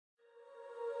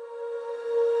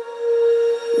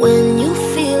When you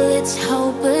feel it's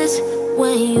hopeless,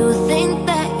 when you think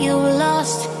that you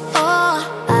lost,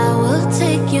 oh, I will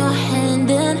take your hand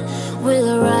and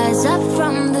we'll rise up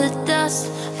from the dust.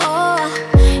 Oh,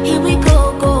 here we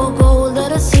go, go, go,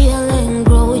 let us heal and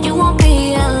grow. You won't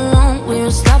be alone, we're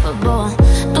unstoppable.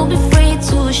 Don't be afraid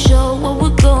to show what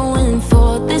we're going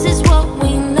for. This is what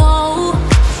we know.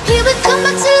 Here we come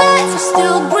back to life, we're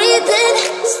still breathing.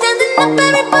 Standing up,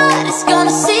 everybody's gonna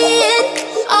see it.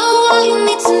 Oh, all you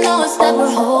need to know is that we're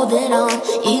holding on.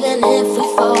 Even if we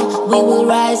fall, we will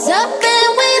rise up and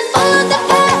we follow the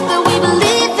path that we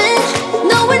believe in.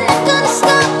 No, we're not gonna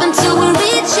stop until we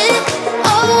reach it.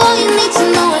 Oh, all you need to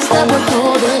know is that we're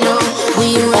holding on.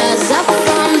 We rise up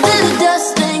from the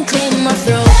dust and clean our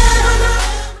throat.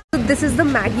 So this is the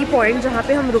Maggie point जहाँ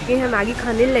पे हम रुके हैं Maggi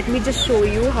खाने. Let me just show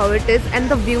you how it is and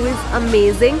the view is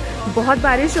amazing. बहुत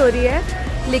बारिश हो रही है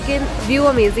लेकिन view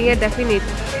amazing है definitely.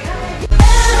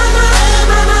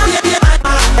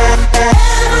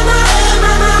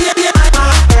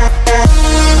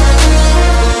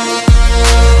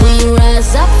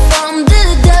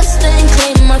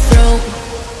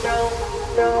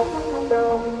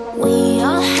 We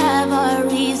all have our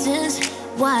reasons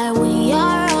why we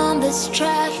are on this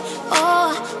track.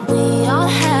 Oh, we all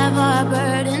have our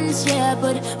burdens, yeah,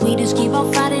 but we just keep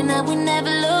on fighting and we never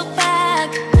look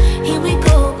back. Here we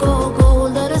go, go, go,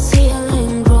 let us heal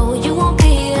and grow. You won't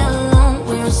be alone,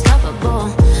 we're unstoppable.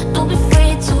 Don't be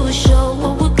afraid to show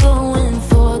what we're going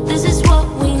for. This is what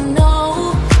we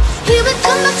know. Here we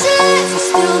come back to life, we're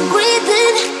still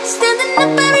breathing. Standing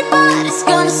up, everybody's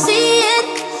gonna see it.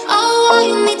 Oh, all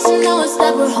you need to know is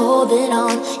that we're holding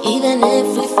on. Even if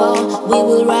we fall, we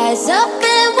will rise up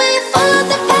and we follow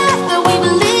the path that we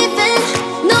believe in.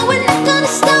 No, we're not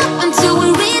gonna stop until we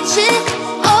reach it.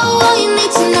 Oh, all you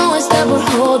need to know is that we're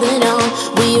holding on.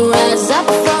 We rise up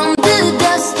from the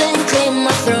dust and clear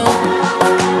my throat.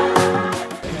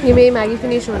 ये मेरी Maggi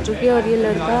finish हो चुकी है और ये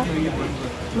लड़का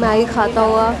Maggi खाता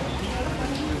हुआ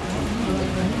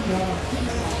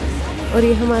और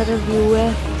ये हमारा व्यू है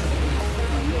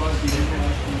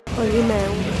और ये मैं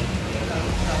हूँ.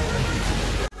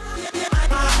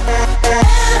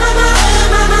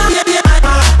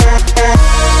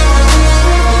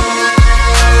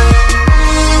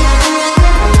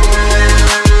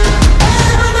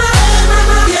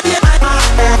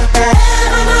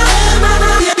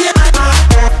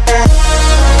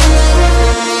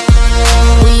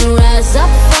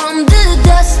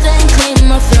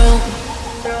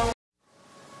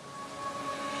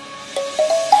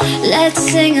 Let's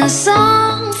sing a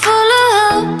song full of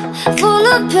hope, full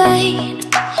of pain.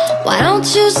 Why don't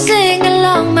you sing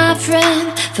along, my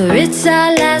friend? For it's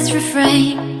our last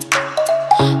refrain.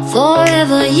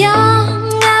 Forever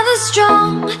young, ever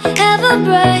strong, ever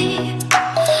brave.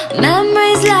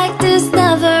 Memories like this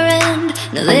never end.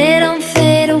 No, they don't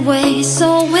fade away.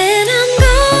 So when I'm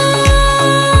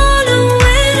gone, oh,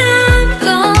 when I'm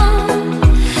gone,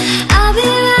 I'll be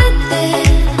right there,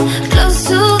 close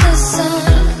to the sun.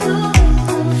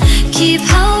 Keep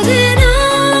holding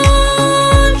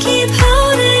on, keep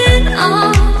holding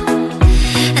on,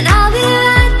 and I'll be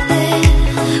right there,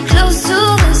 close to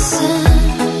the sun,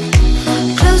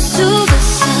 close to the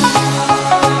sun.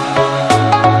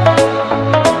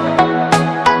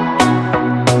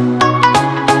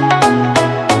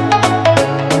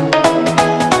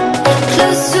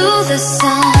 Close to the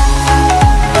sun.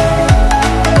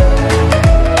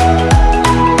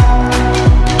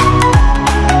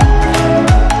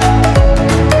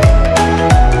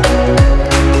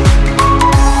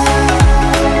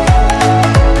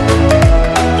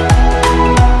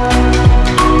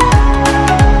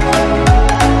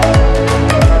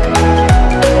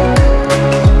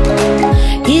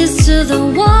 Here's to the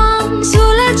ones who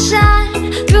let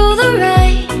shine through the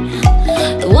rain,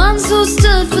 the ones who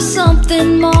stood for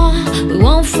something more. We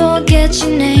won't forget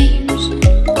your name.